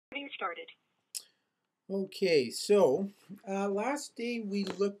get started. Okay, so last day we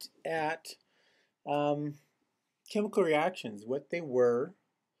looked at chemical reactions, what they were.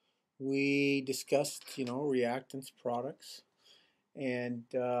 We discussed, reactants, products, and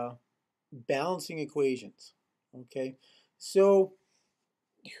balancing equations. Okay, so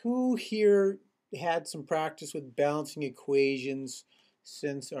who here had some practice with balancing equations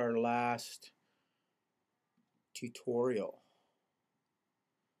since our last tutorial?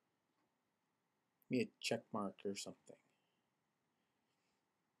 Give me a check mark or something.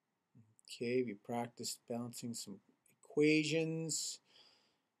 Okay, we practiced balancing some equations.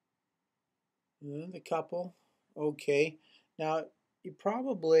 The couple. Okay. Now, you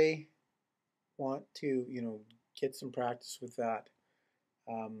probably want to, get some practice with that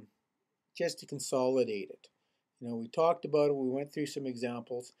just to consolidate it. We talked about it, we went through some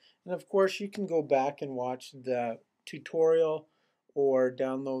examples. And of course, you can go back and watch the tutorial or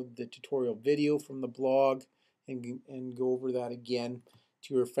download the tutorial video from the blog and go over that again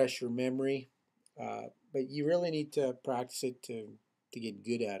to refresh your memory. But you really need to practice it to get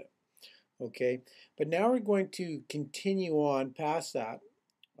good at it. Okay, but now we're going to continue on past that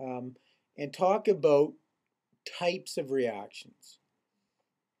and talk about types of reactions.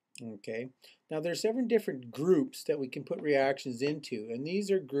 Okay, now there's 7 different groups that we can put reactions into, and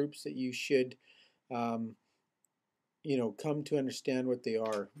these are groups that you should, come to understand what they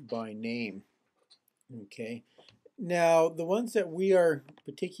are by name. Okay, now the ones that we are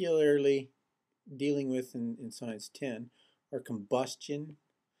particularly dealing with in Science 10 are combustion,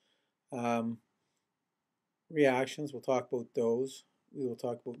 reactions. We'll talk about those. We will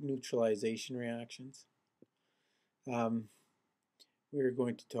talk about neutralization reactions. We're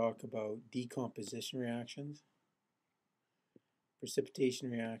going to talk about decomposition reactions, precipitation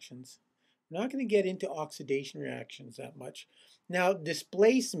reactions. We're not going to get into oxidation reactions that much. Now,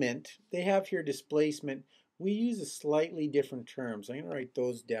 displacement, they have here displacement. We use a slightly different term, so I'm going to write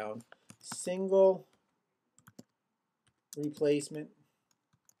those down. Single replacement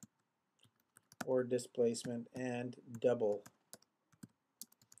or displacement and double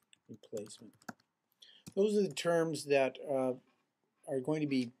replacement. Those are the terms that are going to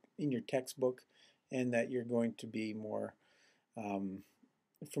be in your textbook and that you're going to be more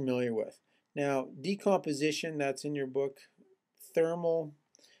familiar with. Now, decomposition, that's in your book. Thermal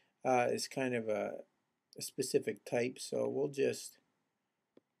is kind of a specific type, so we'll just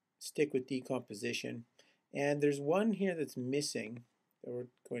stick with decomposition. And there's one here that's missing that we're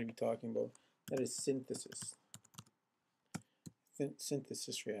going to be talking about. That is synthesis.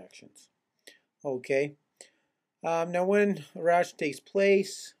 Synthesis reactions. Okay. Now, when a reaction takes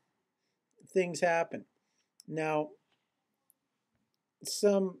place, things happen. Now,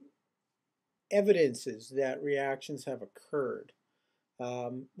 some evidences that reactions have occurred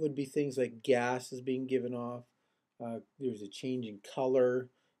would be things like gases being given off, there's a change in color,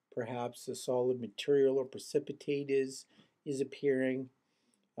 perhaps a solid material or precipitate is appearing.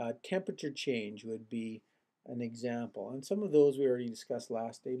 Temperature change would be an example, and some of those we already discussed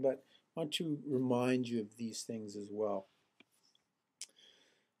last day, but I want to remind you of these things as well.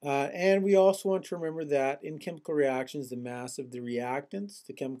 And we also want to remember that in chemical reactions, the mass of the reactants,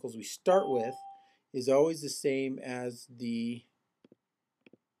 the chemicals we start with, is always the same as the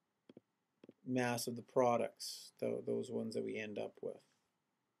mass of the products, those ones that we end up with.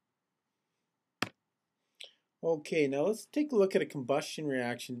 Okay, now let's take a look at a combustion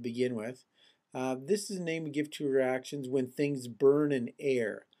reaction to begin with. This is a name we give to reactions when things burn in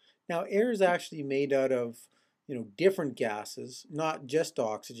air. Now, air is actually made out of different gases, not just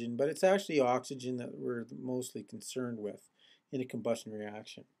oxygen, but it's actually oxygen that we're mostly concerned with in a combustion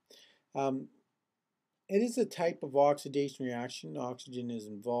reaction. It is a type of oxidation reaction. Oxygen is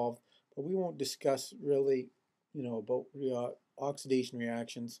involved, but we won't discuss really, about oxidation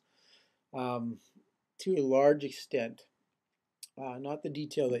reactions to a large extent. Not the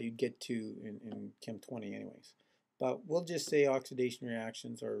detail that you'd get to in Chem 20 anyways. But we'll just say oxidation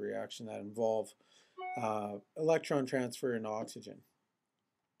reactions are a reaction that involve electron transfer in oxygen.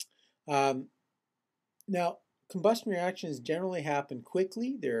 Now, combustion reactions generally happen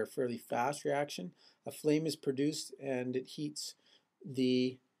quickly. They're a fairly fast reaction. A flame is produced and it heats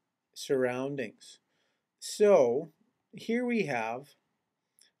the surroundings. So here we have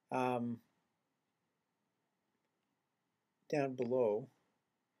down below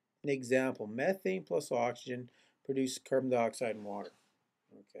an example. Methane plus oxygen produce carbon dioxide and water.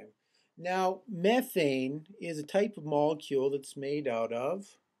 Okay. Now, methane is a type of molecule that's made out of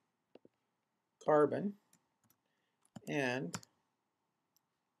carbon and,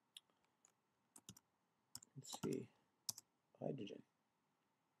 let's see, hydrogen.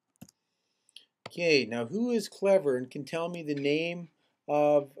 Okay, now who is clever and can tell me the name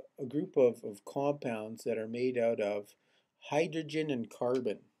of a group of compounds that are made out of hydrogen and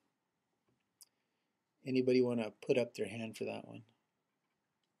carbon? Anybody want to put up their hand for that one?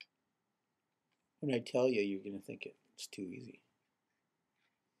 When I tell you, you're going to think it's too easy.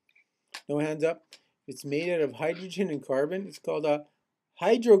 No hands up. If it's made out of hydrogen and carbon, it's called a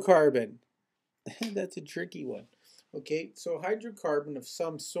hydrocarbon. That's a tricky one. Okay, so hydrocarbon of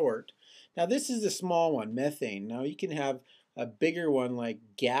some sort. Now this is the small one, methane. Now you can have a bigger one like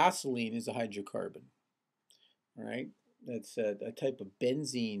gasoline is a hydrocarbon. All right, that's a type of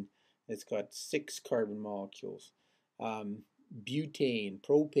benzene that's got 6 carbon molecules. Butane,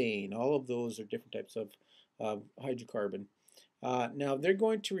 propane, all of those are different types of hydrocarbon. Now they're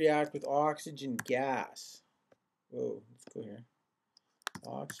going to react with oxygen gas. Whoa, let's go here.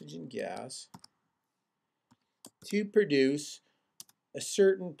 Oxygen gas to produce a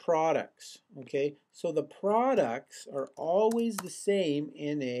certain products. Okay, so the products are always the same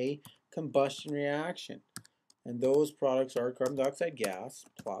in a combustion reaction, and those products are carbon dioxide gas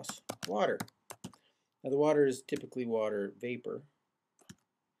plus water. Now the water is typically water vapor.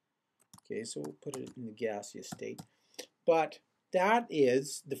 Okay, so we'll put it in the gaseous state, but that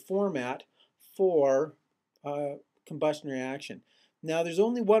is the format for combustion reaction. Now there's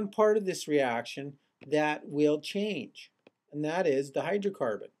only one part of this reaction that will change, and that is the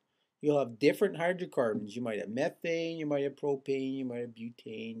hydrocarbon. You'll have different hydrocarbons. You might have methane, you might have propane, you might have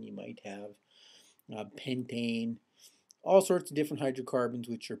butane, you might have pentane, all sorts of different hydrocarbons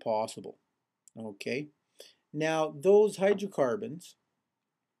which are possible. Okay, now those hydrocarbons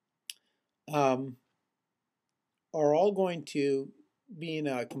are all going to be in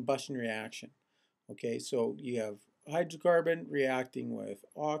a combustion reaction. Okay, so you have hydrocarbon reacting with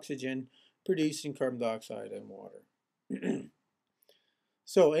oxygen, producing carbon dioxide and water.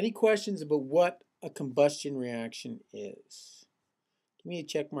 So, any questions about what a combustion reaction is? Give me a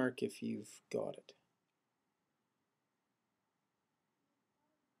check mark if you've got it.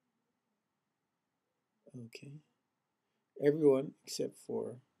 Okay. Everyone except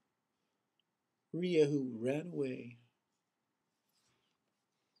for Rhea, who ran away.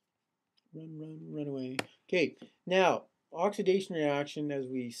 Run away. Okay, now, oxidation reaction, as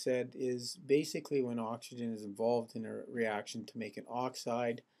we said, is basically when oxygen is involved in a reaction to make an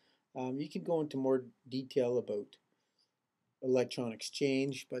oxide. You can go into more detail about electron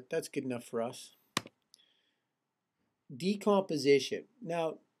exchange, but that's good enough for us. Decomposition.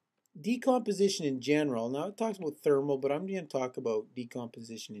 Now, decomposition in general, now it talks about thermal, but I'm going to talk about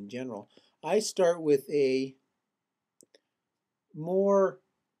decomposition in general. I start with a more,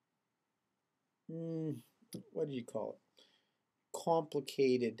 what do you call it?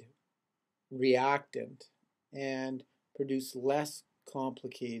 Complicated reactant and produce less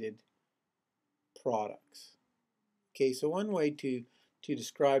complicated products. Okay, so one way to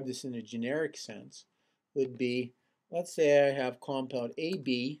describe this in a generic sense would be, let's say I have compound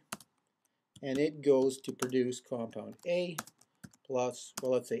AB and it goes to produce compound A plus,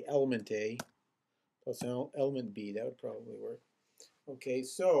 well, let's say element A plus element B. That would probably work. Okay,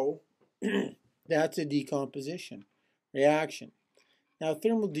 so that's a decomposition reaction. Now,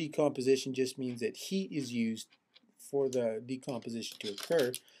 thermal decomposition just means that heat is used for the decomposition to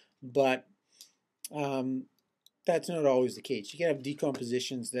occur, but that's not always the case. You can have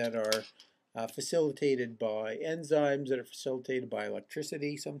decompositions that are facilitated by enzymes, that are facilitated by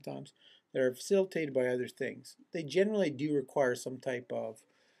electricity sometimes, that are facilitated by other things. They generally do require some type of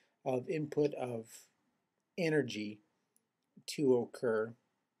input of energy to occur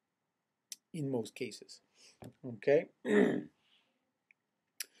in most cases. Okay?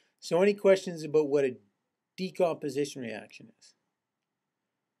 So any questions about what a decomposition reaction is?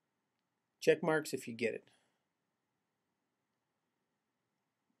 Check marks if you get it.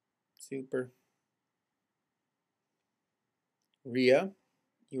 Super. Rhea,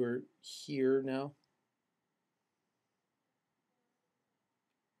 you are here now.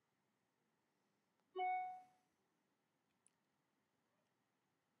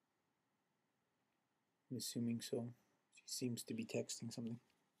 I'm assuming so. She seems to be texting something.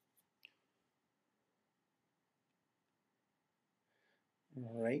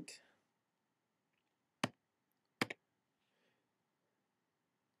 All right.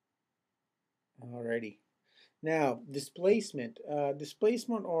 Alrighty. Now, displacement.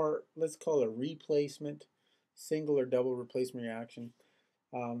 Displacement, or let's call it a replacement, single or double replacement reaction,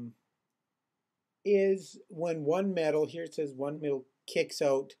 is when one metal, here it says one metal kicks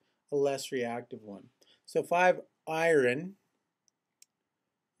out a less reactive one. So if I have iron,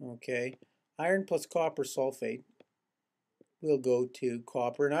 okay, iron plus copper sulfate will go to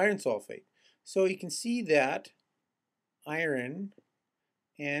copper and iron sulfate. So you can see that iron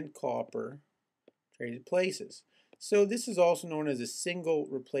and copper traded places. So this is also known as a single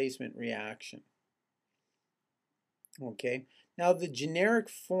replacement reaction. Okay, now the generic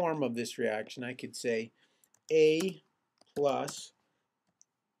form of this reaction, I could say A plus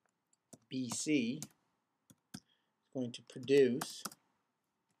BC is going to produce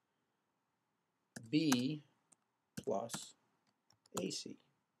B plus AC.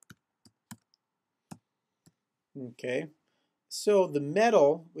 Okay, so the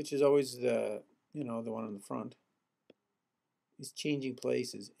metal, which is always the the one on the front, is changing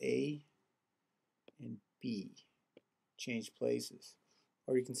places. A and B change places,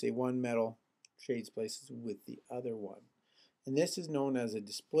 or you can say one metal trades places with the other one, and this is known as a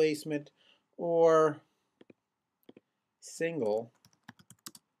displacement or single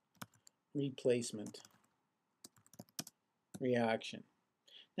replacement reaction.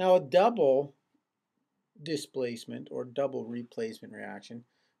 Now, a double displacement or double replacement reaction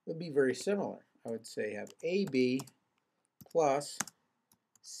would be very similar. I would say have AB plus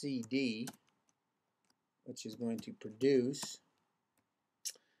CD, which is going to produce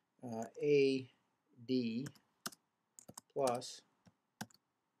AD plus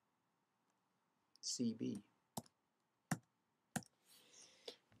CB.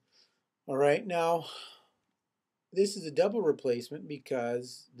 All right, now this is a double replacement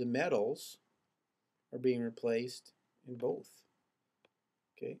because the metals are being replaced in both.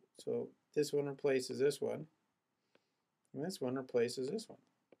 Okay, so this one replaces this one, and this one replaces this one.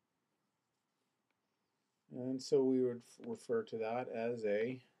 And so we would refer to that as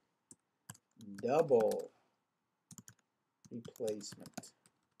a double replacement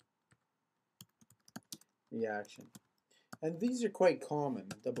reaction. And these are quite common,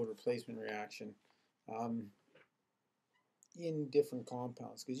 double replacement reaction, in different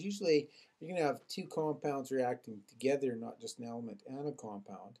compounds. Because usually you're going to have two compounds reacting together, not just an element and a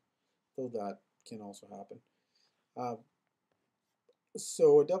compound, though that can also happen.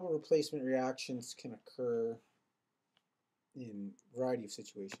 So double replacement reactions can occur in a variety of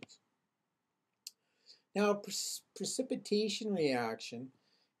situations. Now, a precipitation reaction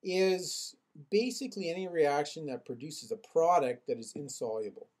is basically any reaction that produces a product that is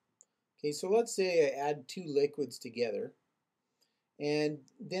insoluble. Okay, so let's say I add two liquids together, and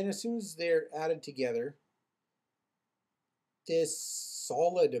then as soon as they're added together, this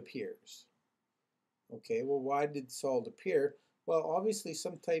solid appears. Okay, well, why did the solid appear? Well, obviously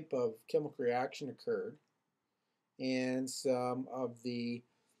some type of chemical reaction occurred, and some of the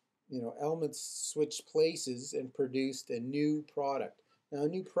elements switched places and produced a new product. Now,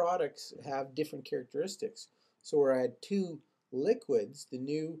 new products have different characteristics. So where I had two liquids, the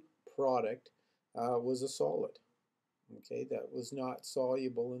new product was a solid. Okay, that was not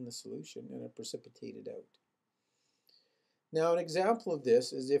soluble in the solution and it precipitated out. Now, an example of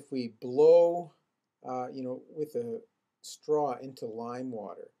this is if we blow, with a straw into lime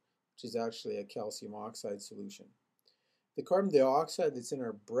water, which is actually a calcium oxide solution. The carbon dioxide that's in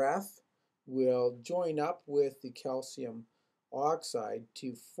our breath will join up with the calcium oxide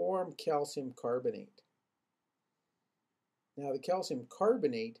to form calcium carbonate. Now, the calcium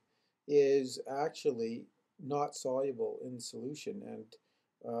carbonate is actually not soluble in solution and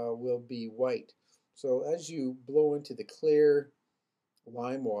will be white. So as you blow into the clear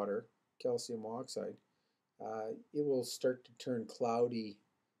lime water, calcium oxide, it will start to turn cloudy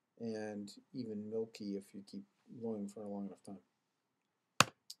and even milky if you keep blowing for a long enough time.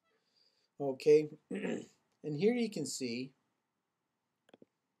 Okay, and here you can see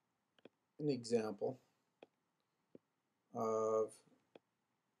an example of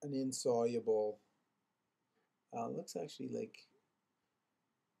an insoluble, looks actually like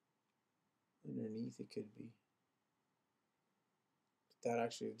underneath it could be, that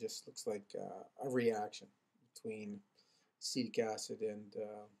actually just looks like a reaction between acetic acid and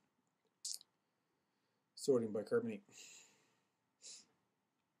sodium bicarbonate.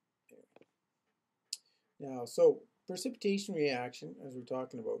 Now, so precipitation reaction, as we're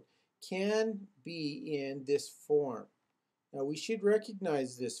talking about, can be in this form. Now, we should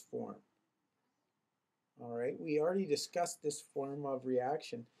recognize this form. All right, we already discussed this form of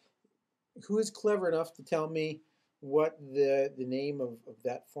reaction. Who is clever enough to tell me what the name of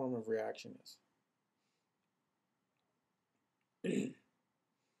that form of reaction is?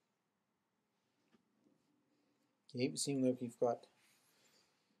 Okay, it seems like we've got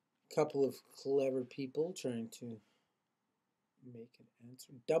a couple of clever people trying to make an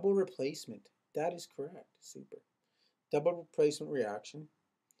answer. Double replacement. That is correct. Super. Double replacement reaction.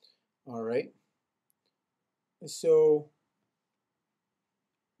 All right. So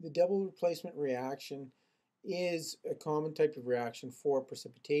The double replacement reaction is a common type of reaction for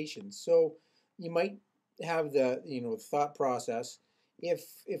precipitation. So you might have the thought process, if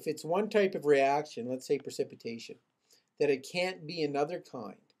it's one type of reaction, let's say precipitation, that it can't be another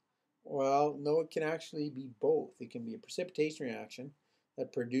kind. Well, no, it can actually be both. It can be a precipitation reaction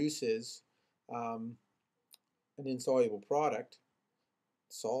that produces an insoluble product,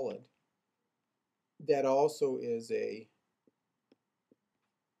 solid, that also is a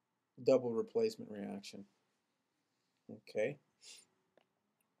double replacement reaction. Okay.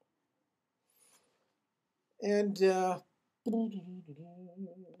 And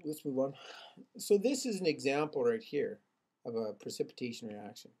let's move on. So this is an example right here of a precipitation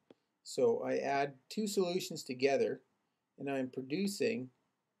reaction. So I add two solutions together and I'm producing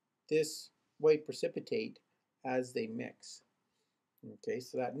this white precipitate as they mix. Okay,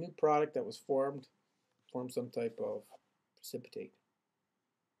 so that new product that was formed some type of precipitate.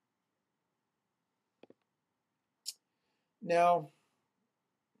 Now,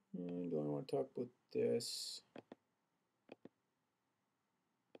 do I want to talk about this?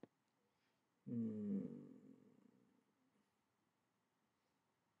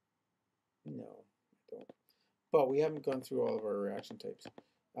 No, I don't. But we haven't gone through all of our reaction types.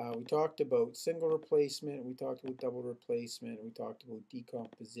 We talked about single replacement, we talked about double replacement, we talked about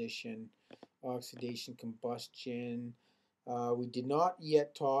decomposition, oxidation, combustion. We did not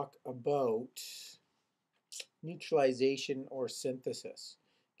yet talk about neutralization or synthesis.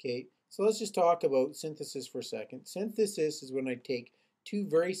 Okay, so let's just talk about synthesis for a second. Synthesis is when I take two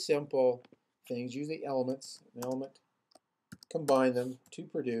very simple things, usually elements, an element, combine them to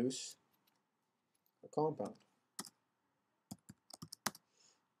produce a compound.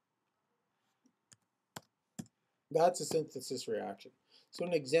 That's a synthesis reaction. So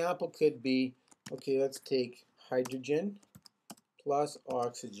an example could be, okay, let's take hydrogen plus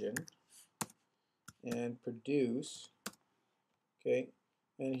oxygen and produce, okay,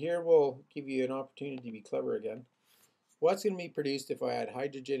 and here we'll give you an opportunity to be clever again. What's going to be produced if I add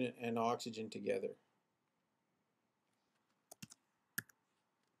hydrogen and oxygen together?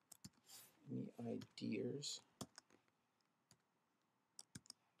 Any ideas?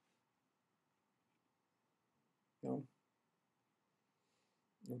 No?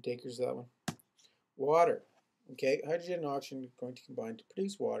 No takers that one? Water. Okay, hydrogen and oxygen are going to combine to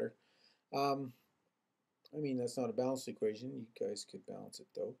produce water. I mean, that's not a balanced equation. You guys could balance it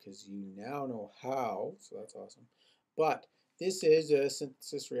though, because you now know how, so that's awesome. But this is a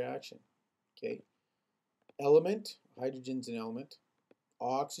synthesis reaction. Okay, element, hydrogen's an element,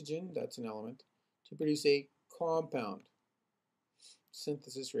 oxygen, that's an element, to produce a compound.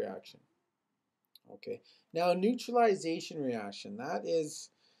 Synthesis reaction. Okay, now a neutralization reaction, that is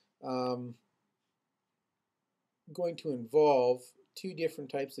going to involve two different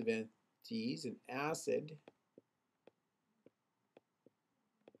types of entities, an acid.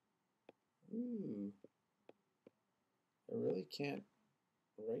 Ooh, I really can't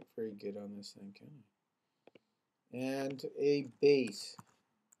write very good on this thing, can I? And a base.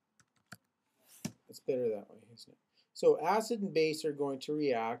 It's better that way, isn't it? So acid and base are going to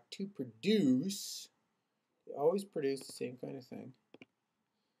react to produce, they always produce the same kind of thing.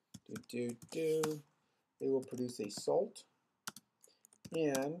 They will produce a salt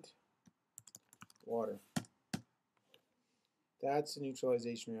and water. That's a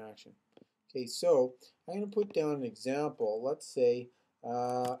neutralization reaction. Okay, so I'm going to put down an example. Let's say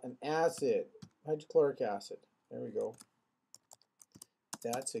an acid, hydrochloric acid. There we go.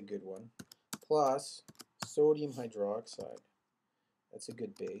 That's a good one. Plus sodium hydroxide. That's a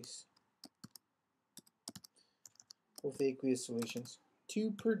good base. Both aqueous solutions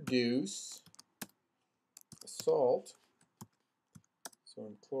to produce a salt,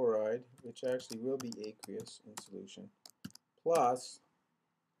 sodium chloride, which actually will be aqueous in solution, plus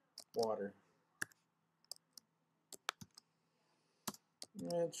water,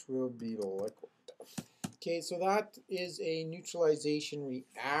 which will be liquid. Okay, so that is a neutralization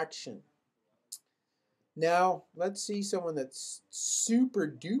reaction. Now, let's see someone that's super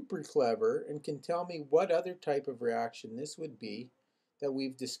duper clever and can tell me what other type of reaction this would be that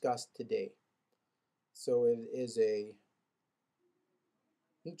we've discussed today. So it is a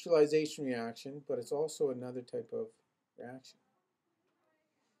neutralization reaction, but it's also another type of reaction.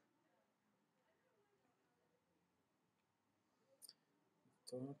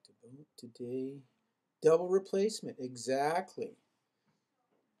 Talked about today. Double replacement, exactly.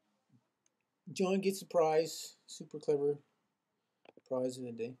 John gets a prize, super clever prize of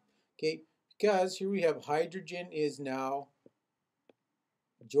the day. Okay, because here we have hydrogen is now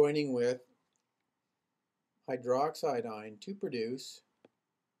joining with hydroxide ion to produce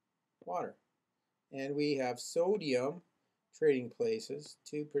water. And we have sodium trading places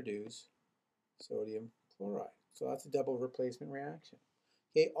to produce sodium chloride. So that's a double replacement reaction.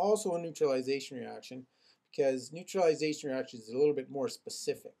 Okay, also a neutralization reaction, because neutralization reaction is a little bit more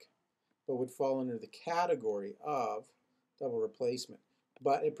specific, but would fall under the category of double replacement.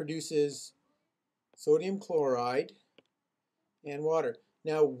 But it produces sodium chloride and water.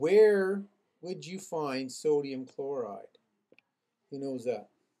 Now, where would you find sodium chloride? Who knows that?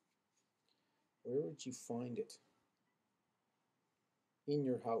 Where would you find it? In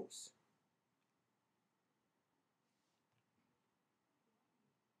your house.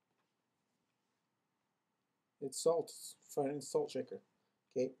 It's salt. Find it in salt shaker.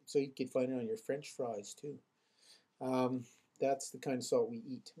 Okay, so you could find it on your French fries too. Um, that's the kind of salt we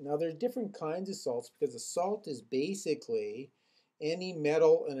eat. Now there's different kinds of salts because a salt is basically any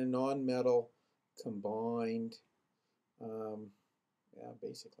metal and a non-metal combined. Yeah,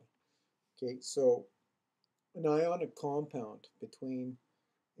 basically. Okay, so an ionic compound between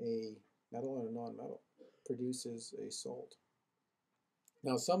a metal and a non-metal produces a salt.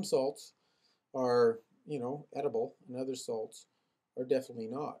 Now some salts are, edible, and other salts are definitely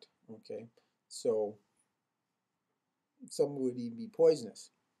not. Okay, so some would even be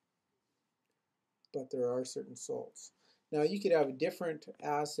poisonous, but there are certain salts. Now you could have a different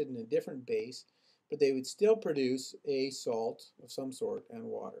acid and a different base, but they would still produce a salt of some sort and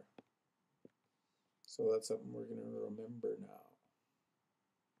water. So that's something we're going to remember now.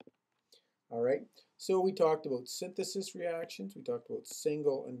 All right, so we talked about synthesis reactions, we talked about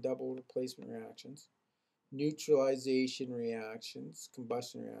single and double replacement reactions, neutralization reactions,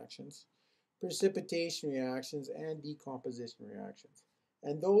 combustion reactions, precipitation reactions, and decomposition reactions.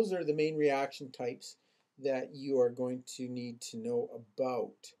 And those are the main reaction types that you are going to need to know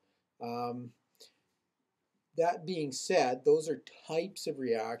about. That being said, those are types of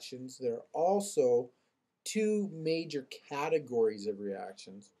reactions. There are also two major categories of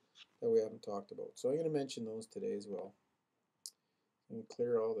reactions that we haven't talked about. So I'm going to mention those today as well. I'm going to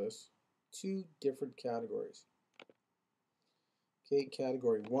clear all this. Two different categories. Okay,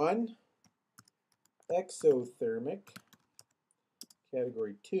 category 1, exothermic.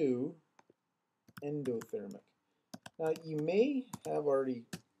 Category 2, endothermic. Now you may have already,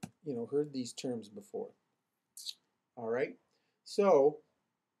 heard these terms before. All right, so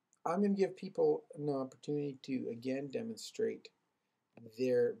I'm going to give people an opportunity to again demonstrate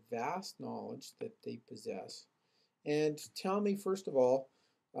their vast knowledge that they possess, and tell me first of all,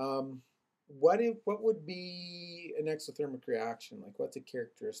 what would be an exothermic reaction like? What's a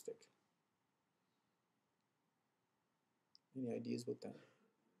characteristic? Any ideas about that?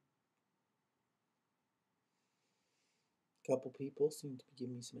 A couple people seem to be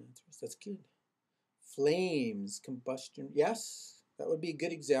giving me some answers. That's good. Flames, combustion. Yes, that would be a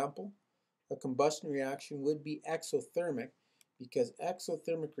good example. A combustion reaction would be exothermic because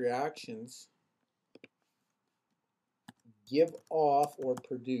exothermic reactions give off or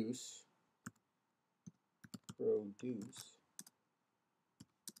produce heat.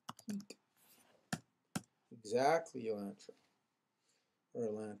 Exactly, Elantra. Or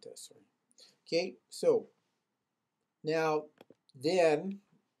Atlanta, sorry. Okay, so now then,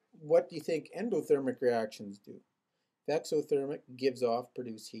 what do you think endothermic reactions do? If exothermic gives off,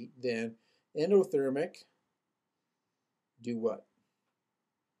 produce heat, then endothermic do what?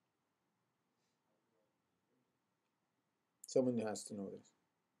 Someone has to know this.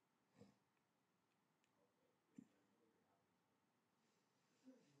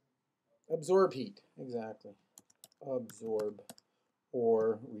 Absorb heat, exactly. Absorb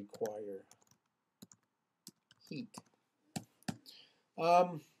or require heat.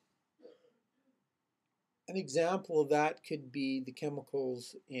 An example of that could be the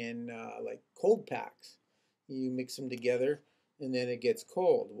chemicals in like cold packs. You mix them together and then it gets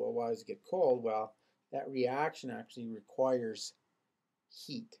cold. Well, why does it get cold? Well, that reaction actually requires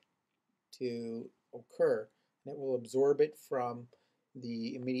heat to occur, and it will absorb it from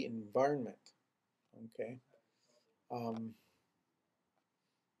the immediate environment. Okay.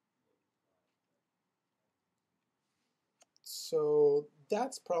 So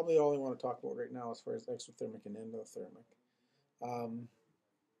that's probably all I want to talk about right now as far as exothermic and endothermic.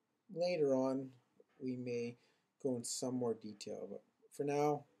 Later on, we may go into some more detail, but for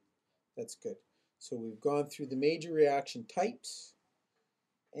now, that's good. So we've gone through the major reaction types,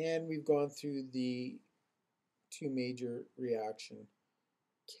 and we've gone through the two major reaction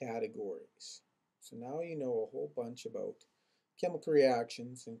categories. So now you know a whole bunch about chemical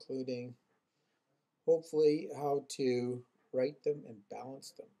reactions, including hopefully how to write them and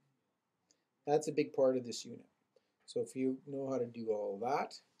balance them. That's a big part of this unit. So if you know how to do all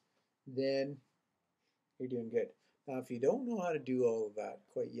that, then you're doing good. Now, if you don't know how to do all of that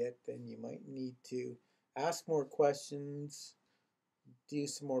quite yet, then you might need to ask more questions, do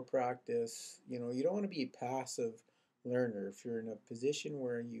some more practice. You know, you don't want to be a passive learner. If you're in a position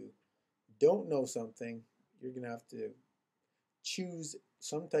where you don't know something, you're going to have to choose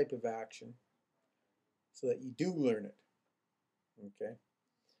some type of action so that you do learn it. Okay?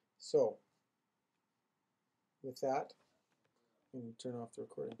 So, with that, I'm going to turn off the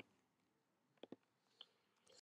recording.